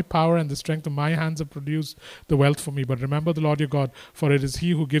yourself, my power and the strength of my hands have produced the wealth for me. But remember the Lord your God, for it is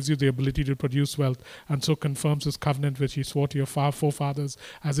he who gives you the ability to produce wealth, and so confirms his covenant which he swore to your forefathers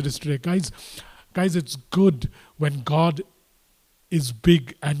as it is today. Guys, it's good when God is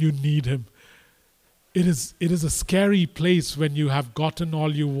big and you need him. It is a scary place when you have gotten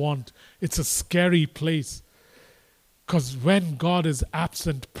all you want. It's a scary place. Because when God is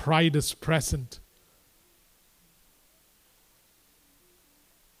absent, pride is present.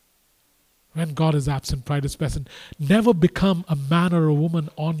 When God is absent, pride is present. Never become a man or a woman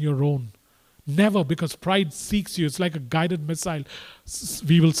on your own. Never, because pride seeks you. It's like a guided missile.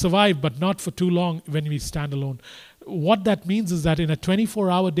 We will survive, but not for too long when we stand alone. What that means is that in a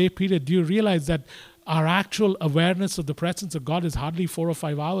 24-hour day period, do you realize that our actual awareness of the presence of God is hardly 4 or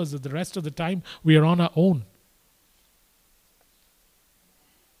 5 hours, that the rest of the time we are on our own.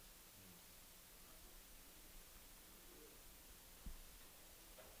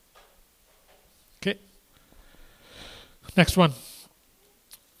 Okay. Next one.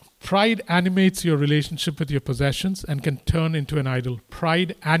 Pride animates your relationship with your possessions and can turn into an idol.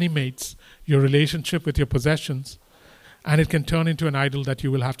 Pride animates your relationship with your possessions, and it can turn into an idol that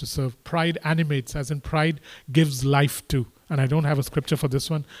you will have to serve. Pride animates, as in pride gives life to. And I don't have a scripture for this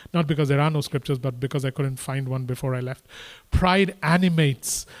one, not because there are no scriptures, but because I couldn't find one before I left. Pride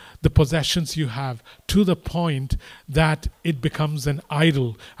animates the possessions you have to the point that it becomes an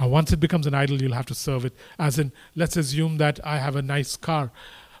idol. And once it becomes an idol, you'll have to serve it. As in, let's assume that I have a nice car.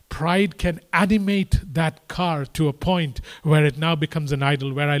 Pride can animate that car to a point where it now becomes an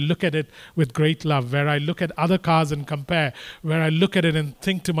idol, where I look at it with great love, where I look at other cars and compare, where I look at it and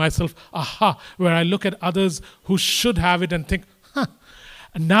think to myself, aha, where I look at others who should have it and think, huh.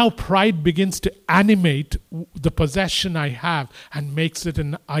 And now pride begins to animate the possession I have and makes it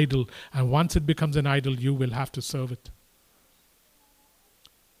an idol. And once it becomes an idol, you will have to serve it.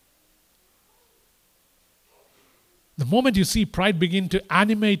 The moment you see pride begin to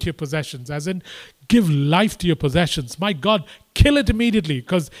animate your possessions, as in give life to your possessions, my God, kill it immediately,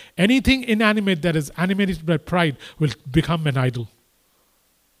 because anything inanimate that is animated by pride will become an idol.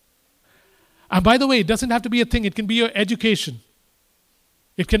 And by the way, it doesn't have to be a thing. It can be your education.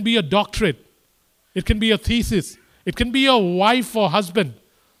 It can be your doctorate. It can be your thesis. It can be your wife or husband.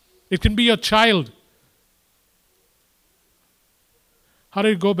 It can be your child. How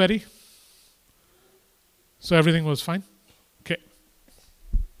did it go, Betty? So everything was fine? Okay.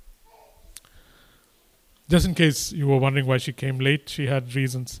 Just in case you were wondering why she came late, she had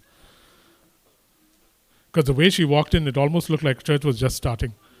reasons. Because the way she walked in, it almost looked like church was just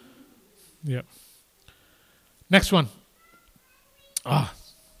starting. Yeah. Next one.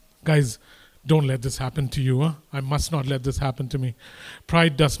 Guys, don't let this happen to you. Huh? I must not let this happen to me.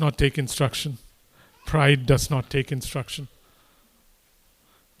 Pride does not take instruction. Pride does not take instruction.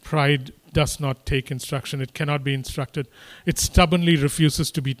 Pride does not take instruction. It cannot be instructed. It stubbornly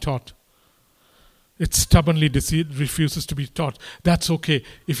refuses to be taught. It stubbornly refuses to be taught. That's okay.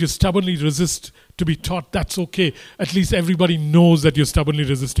 If you stubbornly resist to be taught, that's okay. At least everybody knows that you're stubbornly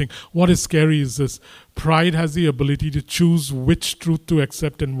resisting. What is scary is this. Pride has the ability to choose which truth to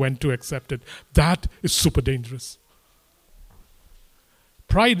accept and when to accept it. That is super dangerous.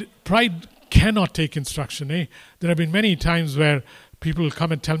 Pride cannot take instruction. There have been many times where people will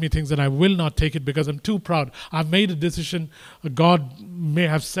come and tell me things and I will not take it because I'm too proud. I've made a decision. God may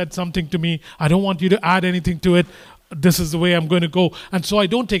have said something to me. I don't want you to add anything to it. This is the way I'm going to go. And so I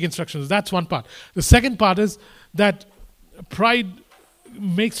don't take instructions. That's one part. The second part is that pride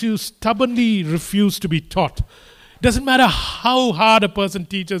makes you stubbornly refuse to be taught. It doesn't matter how hard a person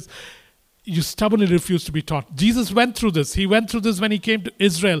teaches, you stubbornly refuse to be taught. Jesus went through this. He went through this when he came to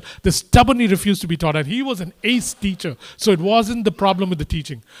Israel. They stubbornly refused to be taught. And he was an ace teacher. So it wasn't the problem with the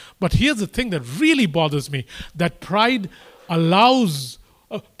teaching. But here's the thing that really bothers me. That pride affords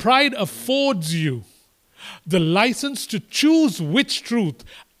you the license to choose which truth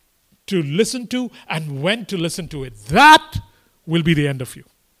to listen to and when to listen to it. That will be the end of you.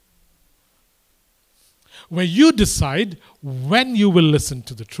 Where you decide when you will listen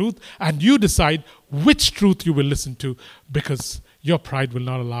to the truth and you decide which truth you will listen to because your pride will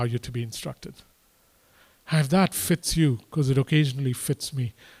not allow you to be instructed. And if that fits you, because it occasionally fits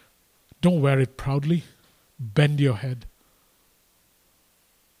me, don't wear it proudly. Bend your head.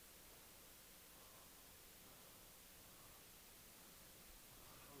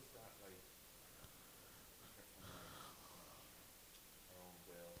 How's that like different from like our own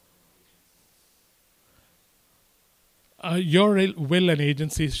will and agency? Your will and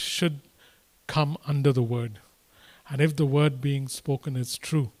agency should come under the word. And if the word being spoken is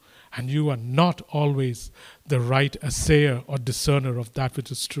true, and you are not always the right assayer or discerner of that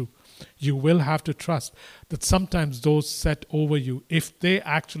which is true, you will have to trust that sometimes those set over you, if they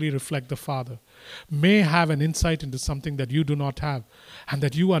actually reflect the Father, may have an insight into something that you do not have, and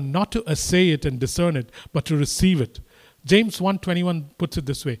that you are not to assay it and discern it, but to receive it. James 1:21 puts it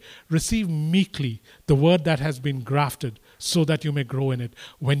this way: receive meekly the word that has been grafted, so that you may grow in it.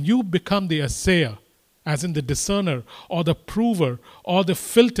 When you become the assayer, as in the discerner or the prover or the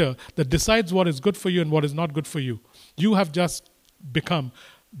filter that decides what is good for you and what is not good for you, you have just become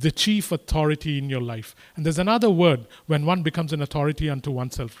the chief authority in your life. And there's another word when one becomes an authority unto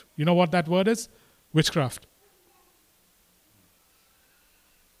oneself. You know what that word is? Witchcraft.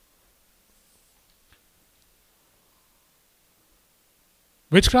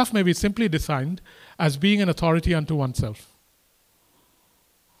 Witchcraft may be simply defined as being an authority unto oneself.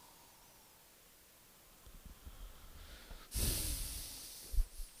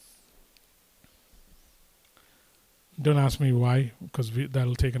 Don't ask me why, because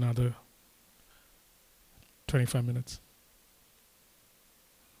that'll take another 25 minutes.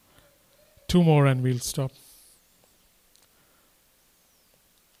 2 more and we'll stop.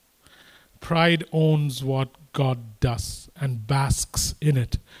 Pride owns what God does and basks in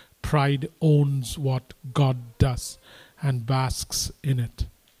it. Pride owns what God does and basks in it.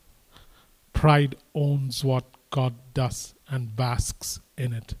 Pride owns what God does and basks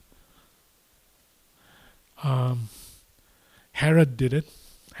in it. Herod did it.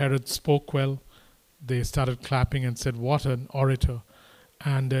 Herod spoke well. They started clapping and said, "What an orator."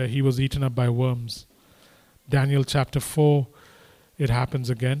 And he was eaten up by worms. Daniel chapter 4, it happens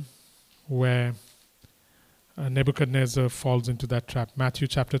again, where Nebuchadnezzar falls into that trap. Matthew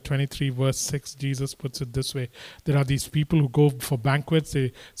chapter 23, verse 6, Jesus puts it this way: there are these people who go for banquets,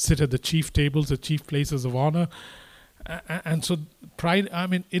 they sit at the chief tables, the chief places of honor. And so pride, I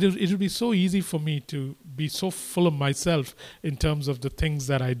mean, it would be so easy for me to be so full of myself in terms of the things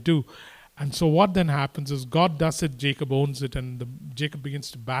that I do. And so what then happens is God does it, Jacob owns it, and Jacob begins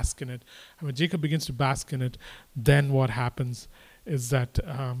to bask in it. And when Jacob begins to bask in it, then what happens is that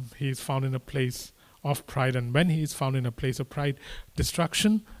he is found in a place of pride. And when he is found in a place of pride,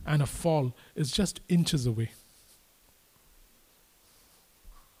 destruction and a fall is just inches away.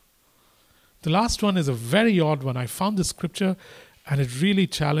 The last one is a very odd one. I found this scripture and it really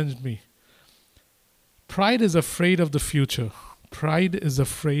challenged me. Pride is afraid of the future. Pride is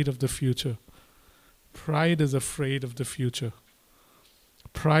afraid of the future. Pride is afraid of the future.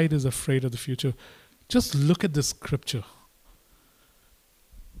 Pride is afraid of the future. Just look at this scripture.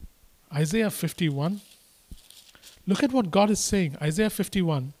 Isaiah 51. Look at what God is saying. Isaiah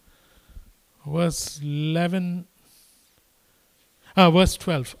 51, verse 11. Verse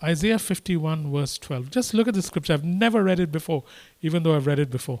 12. Isaiah 51, verse 12. Just look at the scripture. I've never read it before, even though I've read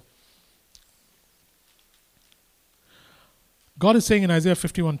it before. God is saying in Isaiah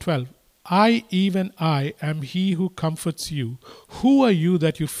 51:12, I, even I, am he who comforts you. Who are you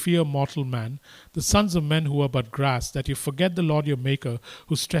that you fear mortal man, the sons of men who are but grass, that you forget the Lord your Maker,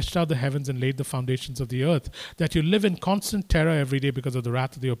 who stretched out the heavens and laid the foundations of the earth, that you live in constant terror every day because of the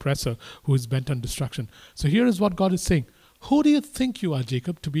wrath of the oppressor, who is bent on destruction. So here is what God is saying. Who do you think you are,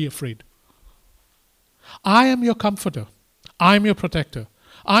 Jacob, to be afraid? I am your comforter. I am your protector.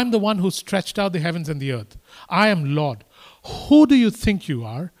 I am the one who stretched out the heavens and the earth. I am Lord. Who do you think you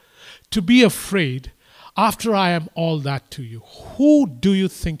are to be afraid after I am all that to you? Who do you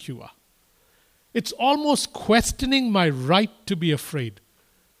think you are? It's almost questioning my right to be afraid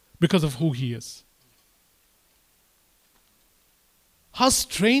because of who he is. How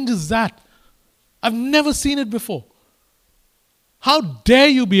strange is that? I've never seen it before. How dare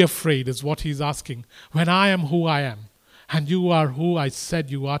you be afraid is what he's asking when I am who I am and you are who I said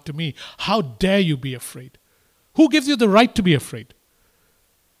you are to me. How dare you be afraid? Who gives you the right to be afraid?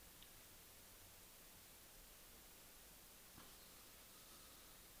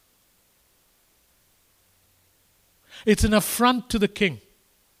 It's an affront to the king.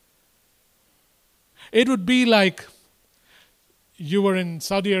 It would be like you were in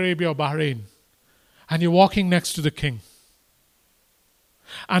Saudi Arabia or Bahrain and you're walking next to the king.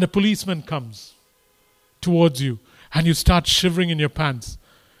 And a policeman comes towards you and you start shivering in your pants.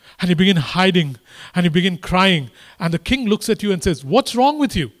 And you begin hiding and you begin crying. And the king looks at you and says, "What's wrong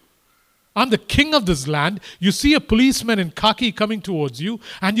with you? I'm the king of this land." You see a policeman in khaki coming towards you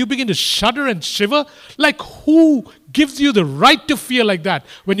and you begin to shudder and shiver. Like, who gives you the right to fear like that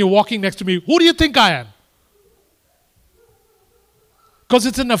when you're walking next to me? Who do you think I am? Because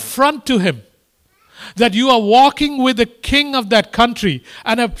it's an affront to him that you are walking with the king of that country,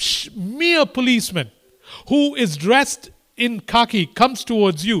 and a mere policeman who is dressed in khaki comes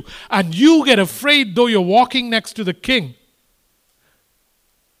towards you and you get afraid though you're walking next to the king.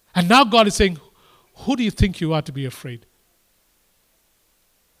 And now God is saying, who do you think you are to be afraid?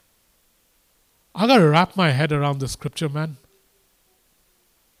 I got to wrap my head around the scripture, man.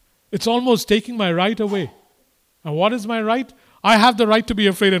 It's almost taking my right away. And what is my right? I have the right to be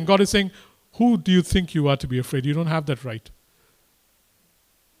afraid. And God is saying, who do you think you are to be afraid? You don't have that right.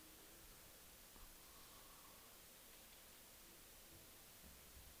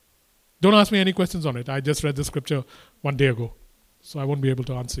 Don't ask me any questions on it. I just read the scripture one day ago, so I won't be able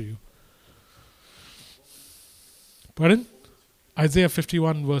to answer you. Pardon? Isaiah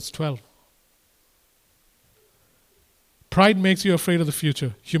 51 verse 12. Pride makes you afraid of the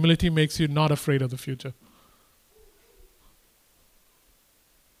future. Humility makes you not afraid of the future.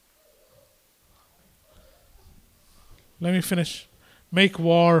 Let me finish. Make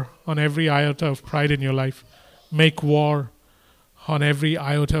war on every iota of pride in your life. Make war on every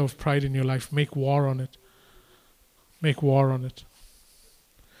iota of pride in your life. Make war on it. Make war on it.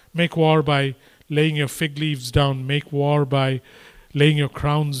 Make war by laying your fig leaves down. Make war by laying your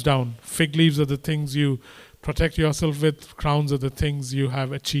crowns down. Fig leaves are the things you protect yourself with. Crowns are the things you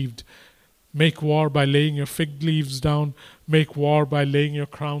have achieved. Make war by laying your fig leaves down. Make war by laying your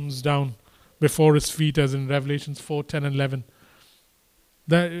crowns down before his feet, as in Revelations 4, 10 and 11.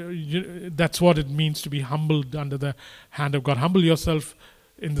 That's what it means to be humbled under the hand of God. Humble yourself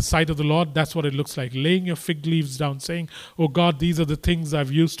in the sight of the Lord. That's what it looks like. Laying your fig leaves down, saying, "Oh God, these are the things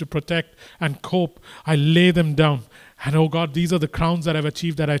I've used to protect and cope. I lay them down. And oh God, these are the crowns that I've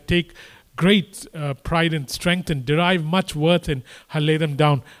achieved, that I take great pride and strength and derive much worth in. I lay them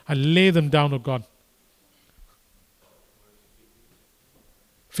down. I lay them down, oh God."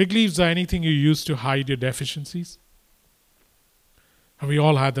 Fig leaves are anything you use to hide your deficiencies. And we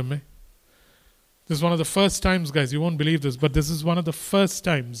all had them, eh? This is one of the first times, guys, you won't believe this, but this is one of the first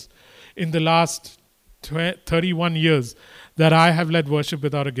times in the last 31 years that I have led worship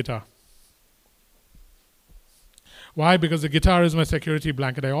without a guitar. Why? Because the guitar is my security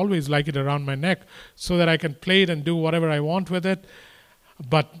blanket. I always like it around my neck so that I can play it and do whatever I want with it.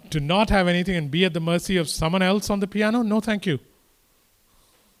 But to not have anything and be at the mercy of someone else on the piano, no thank you.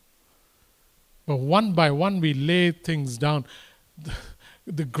 But one by one we lay things down.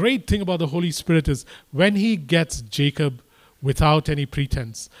 The great thing about the Holy Spirit is when he gets Jacob without any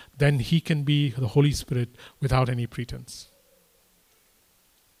pretense, then he can be the Holy Spirit without any pretense.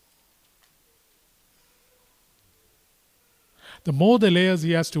 The more the layers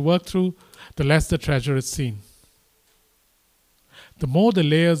he has to work through, the less the treasure is seen. The more the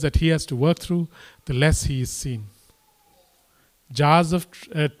layers that he has to work through, the less he is seen.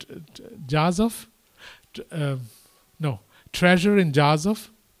 Treasure in jars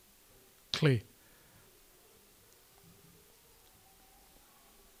of clay.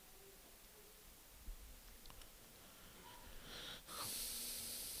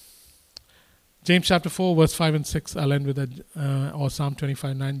 James chapter 4 verse 5 and 6. I'll end with that, or Psalm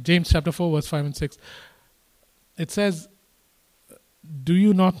 25, 9. James chapter 4 verse 5 and 6. It says, "Do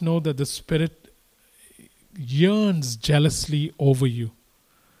you not know that the Spirit yearns jealously over you?"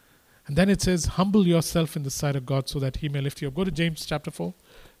 And then it says, "Humble yourself in the sight of God so that he may lift you up." Go to James chapter 4.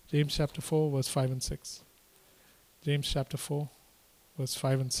 James chapter 4 verse 5 and 6. James chapter 4 verse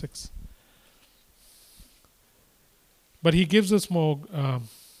 5 and 6. But he gives us more,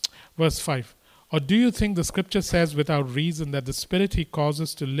 verse 5. "Or do you think the scripture says without reason that the Spirit he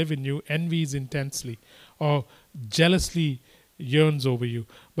causes to live in you envies intensely or jealously yearns over you?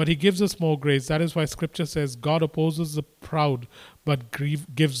 But he gives us more grace. That is why scripture says God opposes the proud but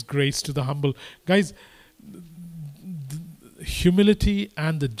gives grace to the humble." Guys, the humility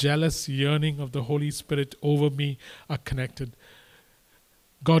and the jealous yearning of the Holy Spirit over me are connected.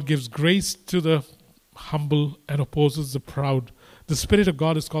 God gives grace to the humble and opposes the proud. The Spirit of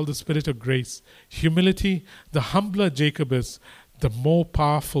God is called the Spirit of grace. Humility, the humbler Jacob is, the more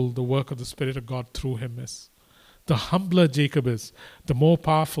powerful the work of the Spirit of God through him is. The humbler Jacob is, the more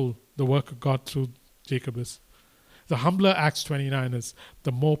powerful the work of God through Jacob is. The humbler Acts 29 is,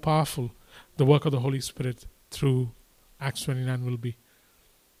 the more powerful the work of the Holy Spirit through Acts 29 will be.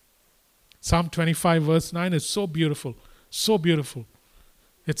 Psalm 25 verse 9 is so beautiful, so beautiful.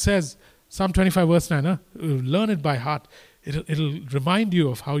 It says, Psalm 25 verse 9, learn it by heart. It'll remind you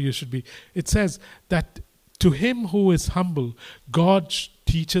of how you should be. It says that to him who is humble, God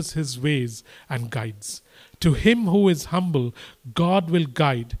teaches his ways and guides. To him who is humble, God will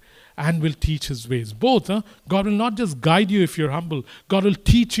guide and will teach his ways. Both. God will not just guide you if you're humble. God will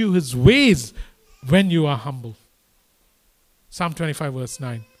teach you his ways when you are humble. Psalm 25 verse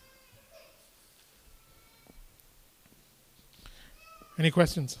 9. Any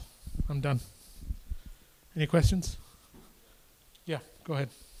questions? I'm done. Any questions? Yeah, go ahead.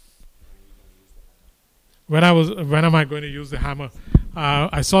 When am I going to use the hammer?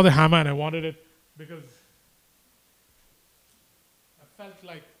 I saw the hammer and I wanted it because I felt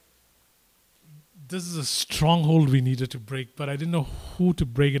like this is a stronghold we needed to break, but I didn't know who to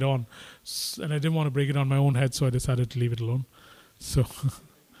break it on. And I didn't want to break it on my own head, so I decided to leave it alone. So,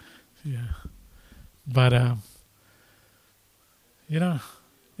 yeah. But,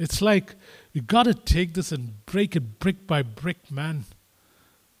 it's like you got to take this and break it brick by brick, man.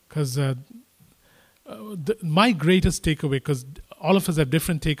 Because my greatest takeaway, because all of us have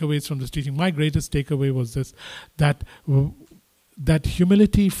different takeaways from this teaching, my greatest takeaway was this, that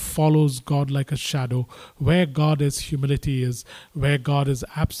humility follows God like a shadow. Where God is, humility is. Where God is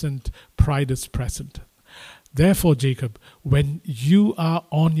absent, pride is present. Therefore, Jacob, when you are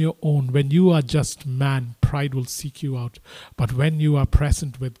on your own, when you are just man, pride will seek you out. But when you are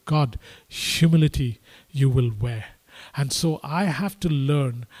present with God, humility you will wear. And so I have to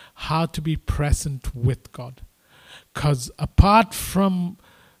learn how to be present with God. Because apart from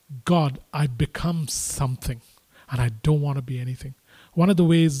God, I become something. And I don't want to be anything. One of the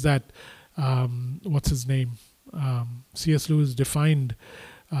ways that, what's his name? C.S. Lewis defined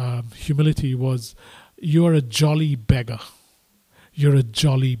humility was, you're a jolly beggar. You're a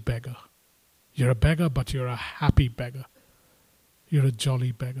jolly beggar. You're a beggar, but you're a happy beggar. You're a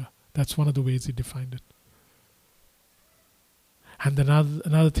jolly beggar. That's one of the ways he defined it. And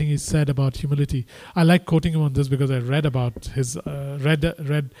another thing he said about humility, I like quoting him on this because I read about his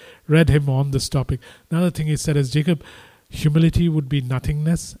read him on this topic. Another thing he said is, Jacob, humility would be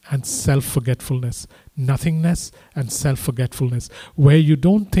nothingness and self-forgetfulness. Nothingness and self-forgetfulness. Where you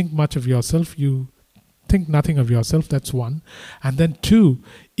don't think much of yourself, you think nothing of yourself. That's one. And then two,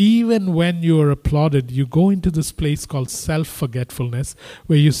 even when you are applauded, you go into this place called self-forgetfulness,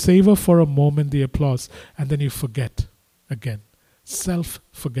 where you savor for a moment the applause and then you forget again.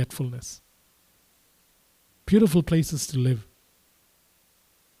 Self-forgetfulness. Beautiful places to live.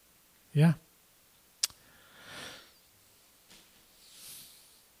 Yeah.